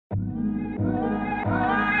The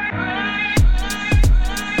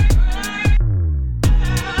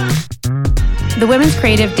Women's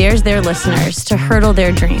Creative dares their listeners to hurdle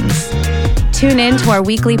their dreams. Tune in to our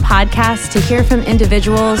weekly podcast to hear from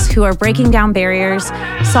individuals who are breaking down barriers,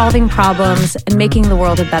 solving problems, and making the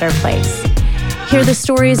world a better place. Hear the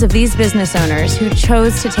stories of these business owners who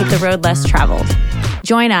chose to take the road less traveled.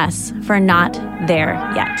 Join us for Not There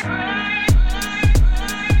Yet.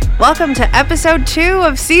 Welcome to episode 2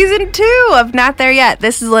 of season 2 of Not There Yet.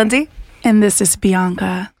 This is Lindsay. And this is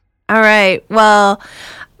Bianca. All right. Well,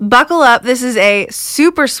 buckle up. This is a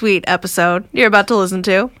super sweet episode you're about to listen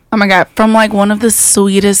to. Oh my God. From like one of the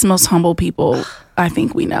sweetest, most humble people I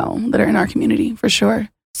think we know that are in our community, for sure.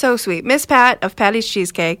 So sweet. Miss Pat of Patty's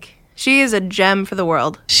Cheesecake. She is a gem for the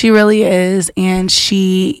world. She really is. And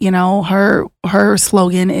she, you know, her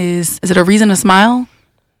slogan is it a reason to smile?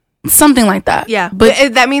 Something like that. Yeah.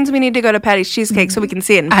 But that means we need to go to Patty's Cheesecake so we can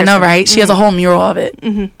see it in person. I know, right? She has a whole mural of it.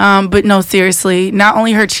 Mm-hmm. But no, seriously, not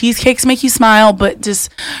only her cheesecakes make you smile, but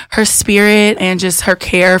just her spirit and just her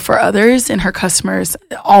care for others and her customers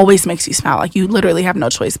always makes you smile. Like you literally have no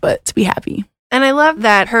choice but to be happy. And I love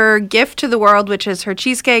that her gift to the world, which is her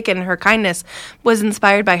cheesecake and her kindness, was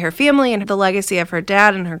inspired by her family and the legacy of her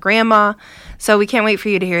dad and her grandma. So we can't wait for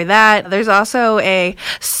you to hear that. There's also a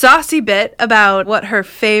saucy bit about what her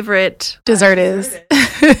favorite dessert is.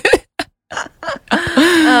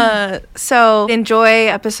 So enjoy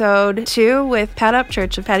episode 2 with Pat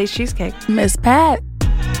Upchurch of Patty's Cheesecake. Miss Pat.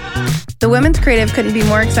 The Women's Creative couldn't be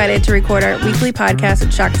more excited to record our weekly podcast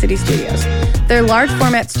at Shock City Studios. Their large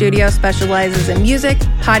format studio specializes in music,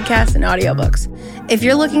 podcasts, and audiobooks. If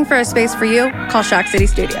you're looking for a space for you, call Shock City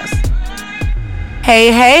Studios.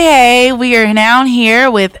 Hey, we are now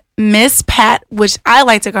here with Miss Pat, which I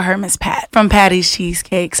like to call her Miss Pat from Patty's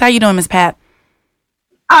Cheesecakes. How you doing, Miss Pat?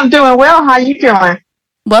 I'm doing well. How you doing?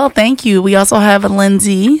 Well, thank you. We also have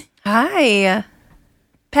Lindsay. Hi.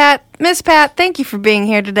 Pat, Miss Pat, thank you for being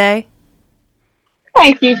here today.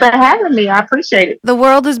 Thank you for having me. I appreciate it. The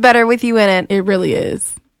world is better with you in it. It really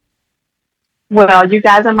is. Well, you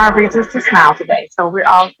guys are my reasons to smile today, so we're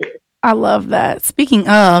all good. I love that. Speaking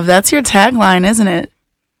of, that's your tagline, isn't it?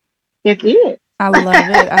 It is. I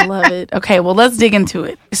love it. Okay, well, let's dig into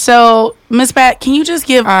it. So, Miss Pat, can you just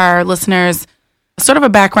give our listeners sort of a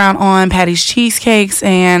background on Patty's Cheesecakes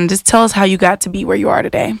and just tell us how you got to be where you are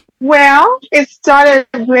today? Well, it started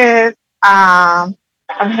with a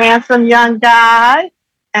handsome young guy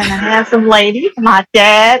and a handsome lady, my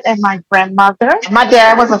dad and my grandmother. My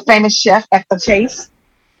dad was a famous chef at the Chase.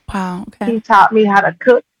 Wow, okay. He taught me how to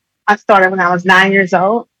cook. I started when I was 9 years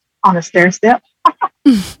old on a stair step.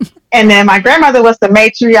 And then my grandmother was the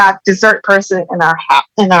matriarch dessert person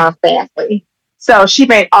in our family. So she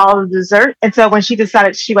made all the dessert. And so when she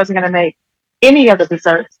decided she wasn't going to make any of the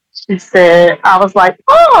desserts, she said, I was like,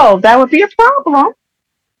 oh, that would be a problem.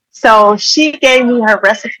 So she gave me her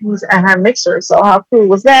recipes and her mixer. So how cool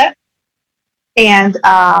was that? And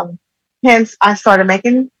hence I started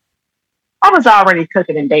making, I was already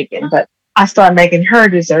cooking and baking, but I started making her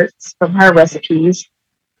desserts from her recipes.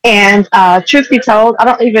 And truth be told, I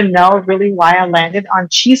don't even know really why I landed on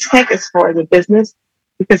cheesecake as for the business,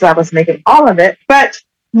 because I was making all of it. But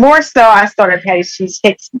more so, I started Patty's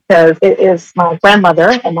Cheesecakes because it is my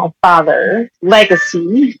grandmother and my father's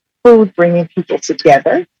legacy, food bringing people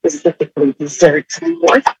together, specifically desserts and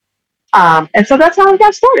forth. And so that's how we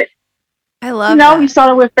got started. I love that. We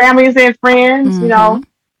started with families and friends,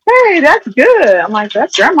 hey, that's good. I'm like,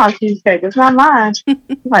 that's grandma's cheesecake. It's not mine.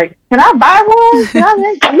 Like, can I buy one?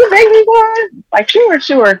 Can you make me one? Like, sure.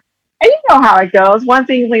 And you know how it goes. One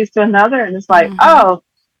thing leads to another. And it's like, oh,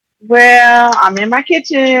 well, I'm in my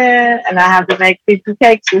kitchen and I have to make 50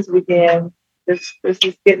 cakes this weekend. This is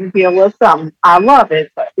getting to be a little something. I love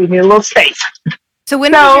it, but we need a little space. So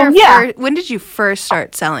when did you first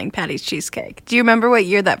start selling Patty's Cheesecake? Do you remember what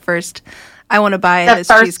year that first I want to buy this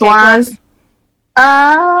cheesecake was?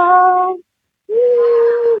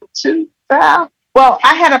 2000. Well,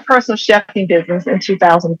 I had a personal chefing business in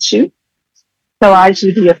 2002. So I used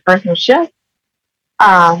to be a personal chef.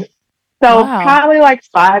 Probably like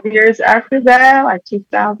 5 years after that, like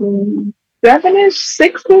 2007-ish,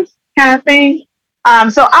 6-ish kind of thing.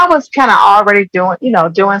 So I was kind of already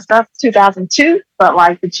doing stuff 2002, but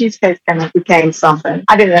like the cheesecake kind of became something.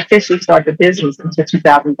 I didn't officially start the business until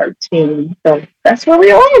 2013. So that's where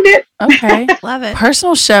we owned it. Okay. Love it.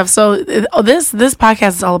 Personal chef. So this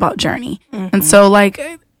podcast is all about journey. Mm-hmm. And so like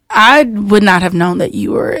I would not have known that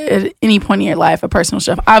you were at any point in your life a personal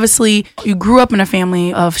chef. Obviously, you grew up in a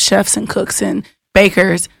family of chefs and cooks and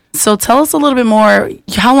bakers. So tell us a little bit more.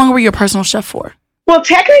 How long were you a personal chef for? Well,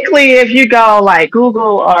 technically, if you go like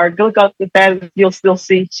Google or look up the bed, you'll still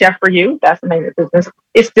see Chef for You. That's the name of the business.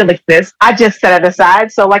 It still exists. I just set it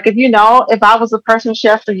aside. So, like, if I was a person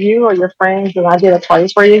Chef for You or your friends, and I did a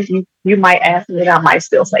place for you, you might ask me, and I might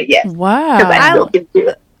still say yes. Wow. Because I still can do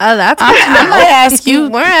it. Oh, that's good. I might ask you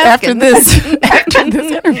We're after asking. this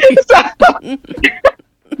interview.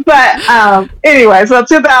 But anyway, so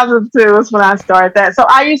 2002 is when I started that. So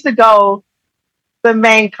I used to go. The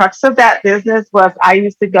main crux of that business was I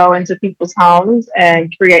used to go into people's homes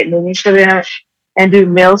and create menus for them and do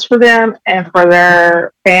meals for them and for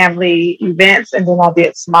their family events. And then I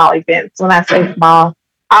did small events. When I say small,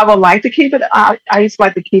 I would like to keep it. I used to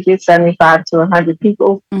like to keep it 75 to 100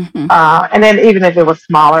 people. Mm-hmm. And then even if it was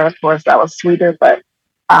smaller, of course, that was sweeter. But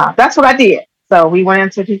that's what I did. So we went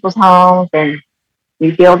into people's homes and we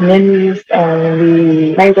built menus and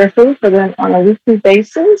we made their food for them on a weekly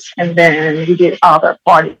basis. And then we did all their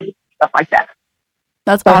parties, stuff like that.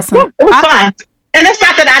 That's So, awesome. yeah, it was fun. And it's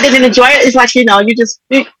not that I didn't enjoy it. It's like,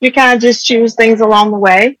 you kind of just choose things along the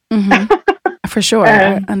way. Mm-hmm. For sure.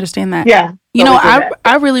 I understand that. Yeah. You so know, we did that.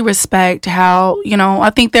 I really respect how, I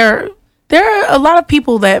think there are a lot of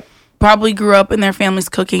people that probably grew up in their family's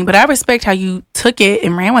cooking, but I respect how you took it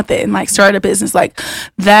and ran with it and like started a business. Like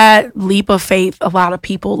that leap of faith, a lot of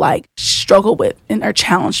people like struggle with and are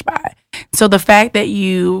challenged by. So the fact that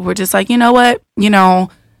you were just like, you know what,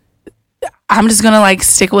 I'm just going to like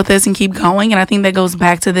stick with this and keep going. And I think that goes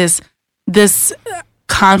back to this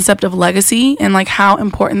concept of legacy and like how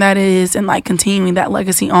important that is and like continuing that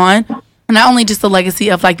legacy on. Not only just the legacy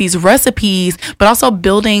of like these recipes, but also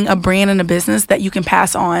building a brand and a business that you can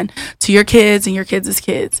pass on to your kids and your kids'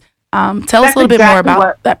 kids. Tell us a little bit more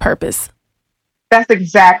about that purpose. That's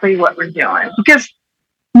exactly what we're doing. Because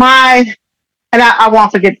I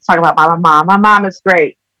won't forget to talk about my mom. My mom is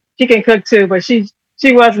great. She can cook too, but she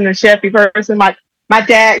wasn't a chefy person. My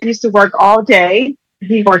dad used to work all day.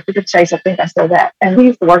 He worked at the Chase, I think I said that. And he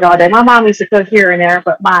used to work all day. My mom used to cook here and there,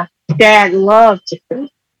 but my dad loved to cook.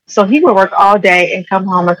 So he would work all day and come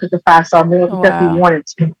home and cook a 5-star meal because he wanted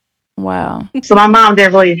to. Wow. So my mom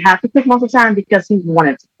didn't really have to cook most of the time because he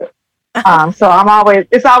wanted to cook. So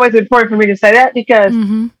it's always important for me to say that because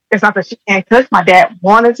it's not that she can't cook. My dad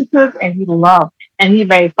wanted to cook and he loved it. And he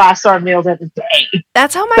made 5-star meals every day.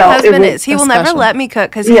 That's how my husband is. He will never let me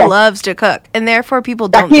cook because he loves to cook. And therefore people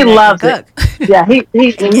don't he loves cook. It. Yeah, he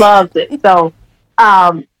loves it. So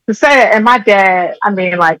to say that, and my dad,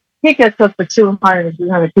 he could cook for 200,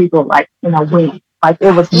 300 people, like, in a week. Like,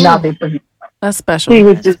 it was nothing for him. That's special. He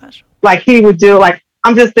would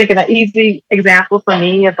I'm just thinking an easy example for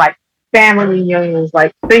me is, like, family reunions.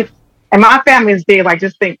 Like, and my family is big, like,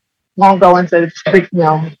 just think, won't go into, make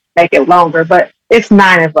it longer. But it's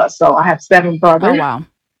 9 of us. So I have 7 brothers. Oh, wow.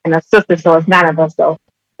 And a sister, so it's 9 of us. So,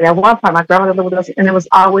 and at one point, my grandmother lived with us, and there was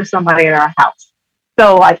always somebody in our house.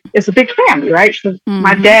 So, like, it's a big family, right? So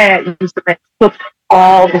my dad used to cook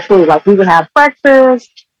all the food. Like, we would have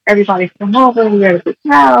breakfast, everybody come over, we had a big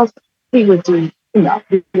house. He would do, do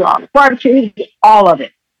all the barbecue, he did all of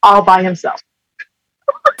it, all by himself.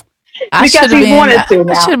 Because he wanted to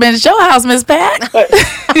now. I should have been at your house, Miss Pat.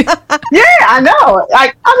 Yeah, I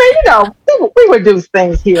know. We would do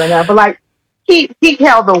things here and there, but like, he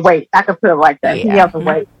held the weight. I could put it like that. Yeah. He held the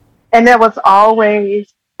weight. And there was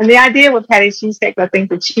always, and the idea with Patty's Cheesecake, I think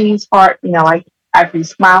the cheese part, like, I'd be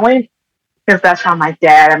smiling because that's how my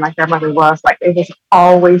dad and my grandmother was. Like, it was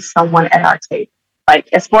always someone at our table. Like,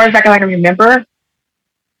 as far as I can remember,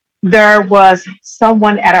 there was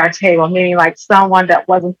someone at our table, meaning like someone that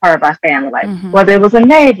wasn't part of our family, like whether it was a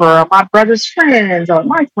neighbor or my brother's friends or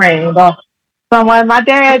my friend or someone my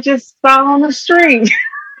dad just saw on the street.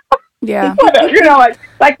 Yeah.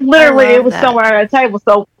 like literally it was someone at our table.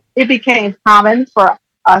 So it became common for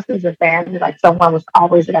us as a family, like someone was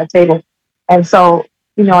always at our table. And so,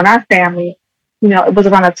 in our family, it was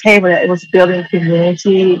around a table that it was building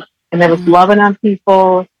community and there was loving on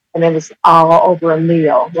people. And it was all over a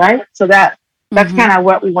meal, right? So that's kind of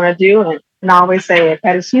what we want to do. And I always say at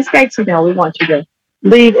Patty's Cheesecakes, we want you to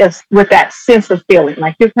leave us with that sense of feeling,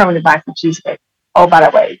 like you're coming to buy some cheesecake. Oh, by the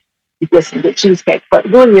way, you get some good cheesecake. But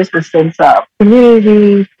really, it's the sense of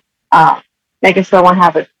community, making someone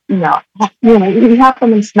have it. You have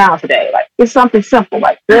them smile today. Like, it's something simple,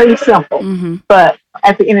 like very simple. But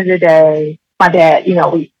at the end of the day, my dad,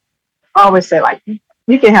 we always say, like,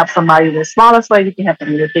 you can help somebody in the smallest way, you can help them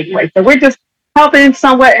in the big way. So we're just helping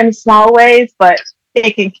somewhat in small ways, but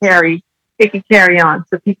it can carry on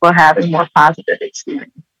to people having more positive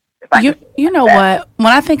experience. You know what? When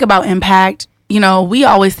I think about impact, we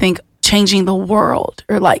always think changing the world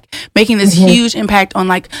or like making this huge impact on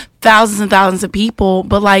like thousands and thousands of people,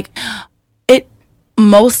 but like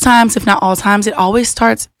most times, if not all times, it always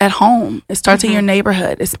starts at home. It starts in your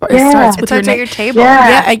neighborhood. It starts with at your table.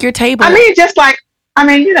 Yeah, at your table. I mean,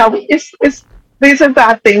 it's these are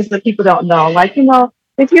the things that people don't know. Like,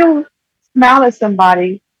 if you smile at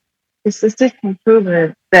somebody, it's statistically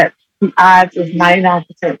proven that the odds is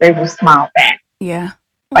 99% they will smile back. Yeah.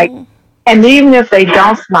 Like, and even if they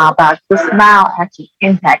don't smile back, the smile actually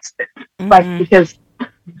impacts them. Like, because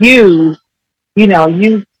you in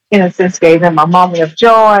a sense gave them a moment of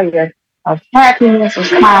joy or of happiness or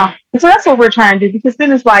smile. And so that's what we're trying to do, because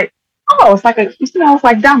then it's like, it's like it's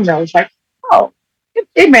like dominoes. Like,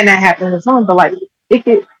 it may not happen on its own, but like it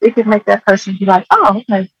could make that person be like,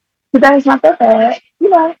 okay, today's not that bad.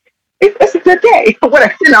 It's a good day.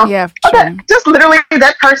 Whatever, Yeah, okay, just literally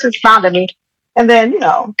that person smiled at me. And then,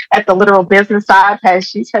 at the literal business side,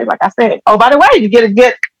 past cheesecake, like I said, by the way, you get a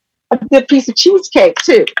good piece of cheesecake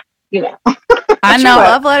too. I know.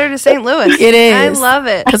 Love letter to St. Louis. It is. I love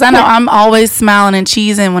it. Because I know I'm always smiling and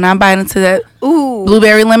cheesing when I'm biting into that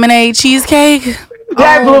blueberry lemonade cheesecake.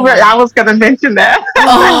 Yeah, blueberry. I was going to mention that.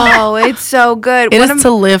 Oh, it's so good. It is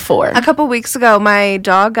to live for. A couple weeks ago, my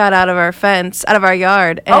dog got out of our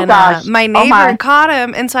yard, and my neighbor caught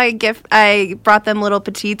him, and so I brought them little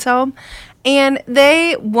petites home, and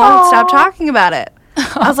they won't stop talking about it.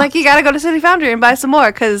 I was like, you got to go to City Foundry and buy some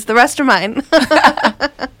more because the rest are mine.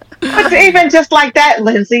 But even just like that,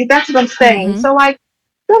 Lindsay, that's what I'm saying. So like,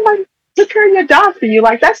 somebody took care of your dog for you.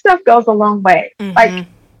 Like, that stuff goes a long way. Like,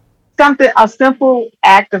 a simple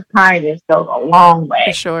act of kindness goes a long way.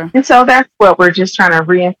 For sure. And so that's what we're just trying to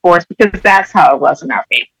reinforce, because that's how it was in our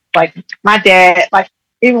family. Like, my dad, I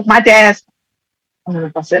don't know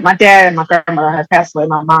if I said, my dad and my grandmother had passed away.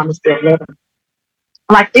 My mom is still living.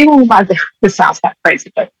 Like, even when this sounds kind of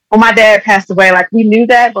crazy, but when my dad passed away, like, we knew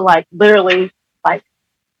that, but like, literally, like,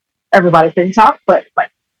 everybody couldn't talk, but like,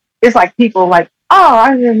 it's like people like,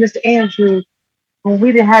 I remember Mr. Andrew, when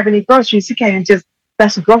we didn't have any groceries, he came and just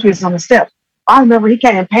left some groceries on the steps. I remember he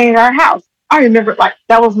came and painted our house. I remember, like,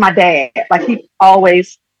 that was my dad. Like, he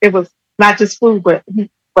always, it was not just food, but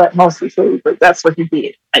mostly food, but that's what he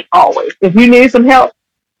did. Like, always. If you needed some help,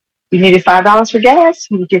 you needed $5 for gas,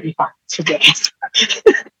 he would give you $5 for gas.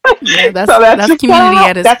 Yeah, that's community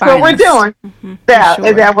at its finest. That's what we're doing.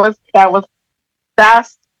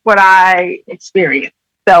 That's what I experienced.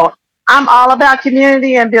 So I'm all about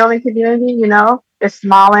community and building community. It's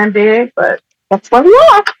small and big, but that's what we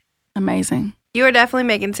are. Amazing. You are definitely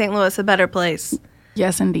making St. Louis a better place.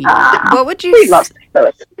 Yes, indeed. What would you? We love St.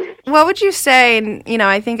 Louis. What would you say? And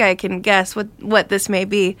I think I can guess what this may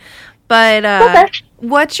be. But okay.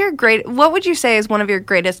 What would you say is one of your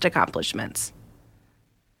greatest accomplishments?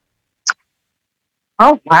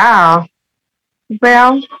 Oh, wow.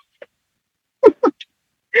 Well,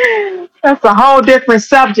 that's a whole different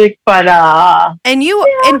subject, but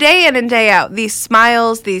and day in and day out, these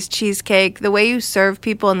smiles, these cheesecake, the way you serve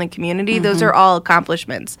people in the community, those are all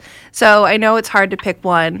accomplishments. So I know it's hard to pick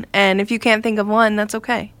one, and if you can't think of one, that's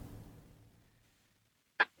okay.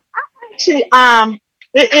 Actually,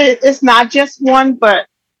 it's not just one, but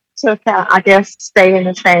to kind of, I guess, stay in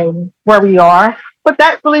the same where we are. But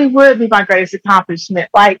that really would be my greatest accomplishment.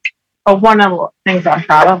 Like, one of the things I'm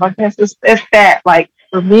proud of, I guess, is that, like,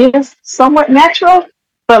 for me, it's somewhat natural,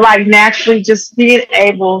 but like naturally just being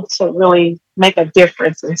able to really make a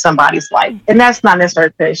difference in somebody's life. And that's not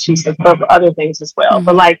necessarily because she's for other things as well.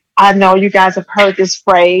 But like, I know you guys have heard this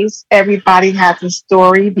phrase, everybody has a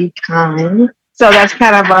story, be kind. So that's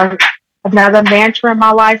kind of another mantra in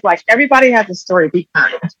my life. Like, everybody has a story, be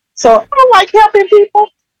kind. So I like helping people.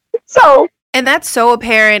 And that's so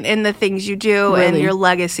apparent in the things you do and your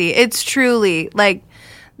legacy. It's truly like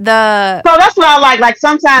So that's what I like. Like,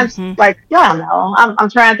 sometimes, like, I don't know. I'm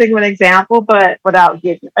trying to think of an example, but without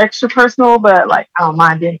getting extra personal. But like, I don't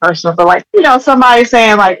mind being personal. But like, somebody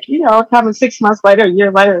saying like, coming 6 months later, a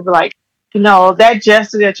year later, like, that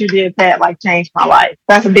gesture that you did, Pat, like, changed my life.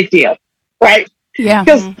 That's a big deal, right? Yeah.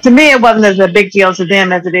 Because to me, it wasn't as a big deal to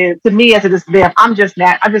them as it is to me, as it is to them. I just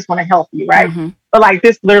want to help you, right? But like,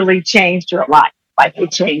 this literally changed your life. Like,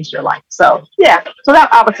 it changed your life. So yeah. So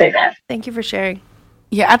that I would say that. Thank you for sharing.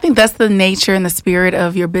 Yeah, I think that's the nature and the spirit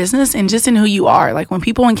of your business and just in who you are. Like, when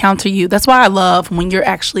people encounter you, that's why I love when you're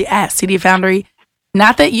actually at City Foundry.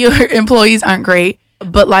 Not that your employees aren't great,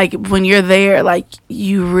 but like, when you're there, like,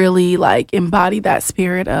 you really like embody that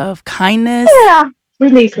spirit of kindness. Yeah,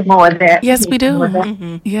 we need some more of that. Yes, we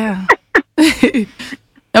do. Yeah.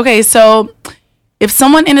 Okay, so if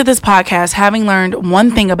someone ended this podcast having learned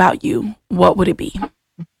one thing about you, what would it be?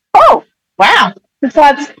 Oh, wow.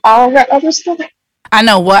 Besides all that other stuff. I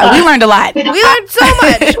know what we learned a lot. We learned so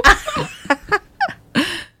much.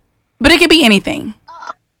 But it could be anything.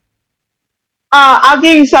 I'll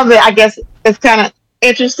give you something. I guess it's kind of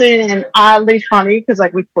interesting and oddly funny because,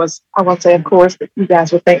 like, I won't say, of course, but you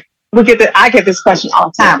guys would think I get this question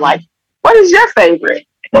all the time, like, "What is your favorite?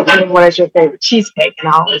 What is your favorite cheesecake?" And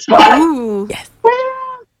I always go, Ooh. Yes.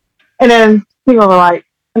 well, and then people are like,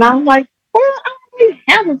 and I'm like, well, I don't really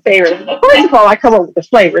have a favorite. First of all, I come up with the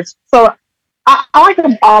flavors, so I like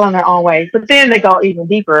them all in their own way. But then they go even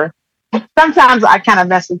deeper. Sometimes I kind of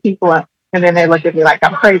mess with people, and then they look at me like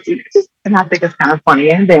I'm crazy, and I think it's kind of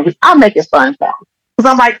funny. And then I'll make it fun for them because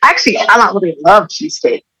I'm like, actually, I don't really love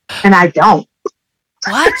cheesecake, and I don't.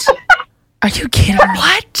 What? Are you kidding me?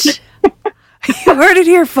 What? You heard it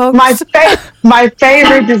here, folks. My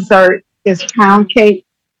favorite dessert is pound cake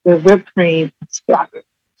with whipped cream and strawberry.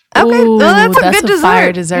 Okay, Ooh, well, that's a good dessert.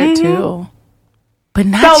 Fire dessert too. But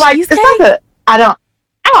not So, like, cheesecake. it's not I don't.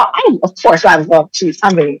 Of course, I love cheese.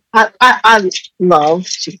 I mean, I love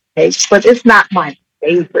cheesecake, but it's not my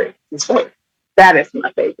favorite dessert. That is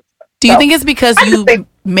my favorite. Do you think it's because you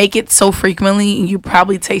make it so frequently and you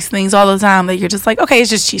probably taste things all the time that you're just like, okay, it's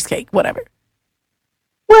just cheesecake, whatever?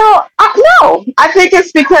 Well, no. I think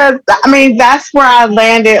it's because, I mean, that's where I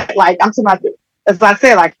landed. Like, I'm talking about, as I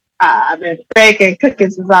said, like, I've been baking, cooking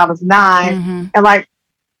since I was 9. Mm-hmm. And, like,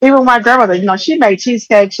 even my grandmother, she made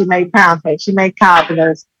cheesecake, she made pound cake, she made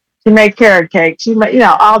cobblers, she made carrot cake, she made,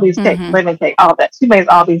 all these cakes, lemon cake, all that. She made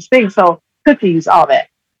all these things. So, cookies, all that.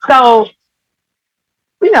 So,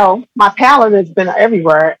 my palate has been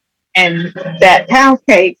everywhere. And that pound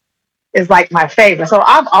cake is like my favorite. So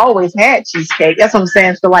I've always had cheesecake. That's what I'm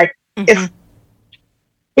saying. So like it's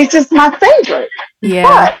just my favorite. Yeah.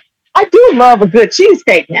 But I do love a good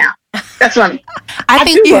cheesecake now. That's what I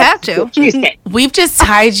think you have to. Cheesecake. We've just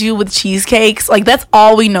tied you with cheesecakes. Like that's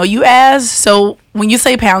all we know you as. So when you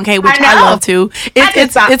say pound cake, which I love too,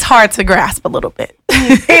 it's hard to grasp a little bit.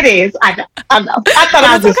 It is. I know. I thought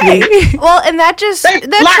I was just okay. Well, and that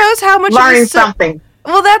shows how much learning something.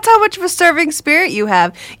 Well, that's how much of a serving spirit you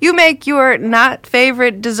have. You make your not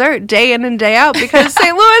favorite dessert day in and day out because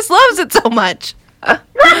St. Louis loves it so much.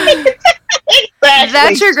 Exactly.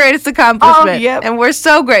 That's your greatest accomplishment. Yep. And we're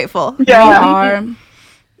so grateful. Yeah. We are.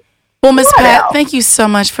 Well, Miss Pat, thank you so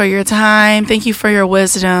much for your time. Thank you for your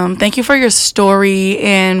wisdom. Thank you for your story.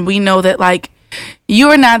 And we know that, like, you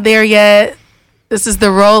are not there yet. This is the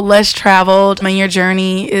road less traveled. And your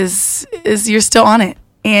journey is you're still on it.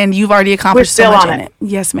 And you've already accomplished so much in it.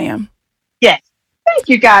 Yes, ma'am. Yes. Thank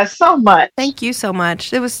you guys so much. Thank you so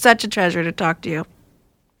much. It was such a treasure to talk to you.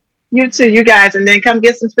 You too, you guys. And then come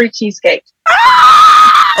get some free cheesecake.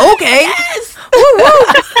 Okay. Yes.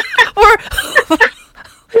 We're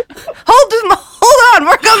hold on.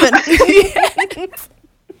 We're coming.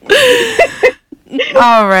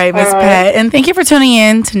 All right, Miss Pat. And thank you for tuning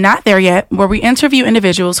in to Not There Yet, where we interview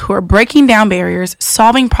individuals who are breaking down barriers,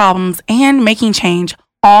 solving problems, and making change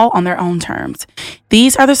all on their own terms.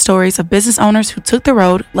 These are the stories of business owners who took the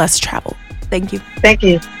road less traveled. Thank you. Thank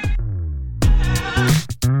you.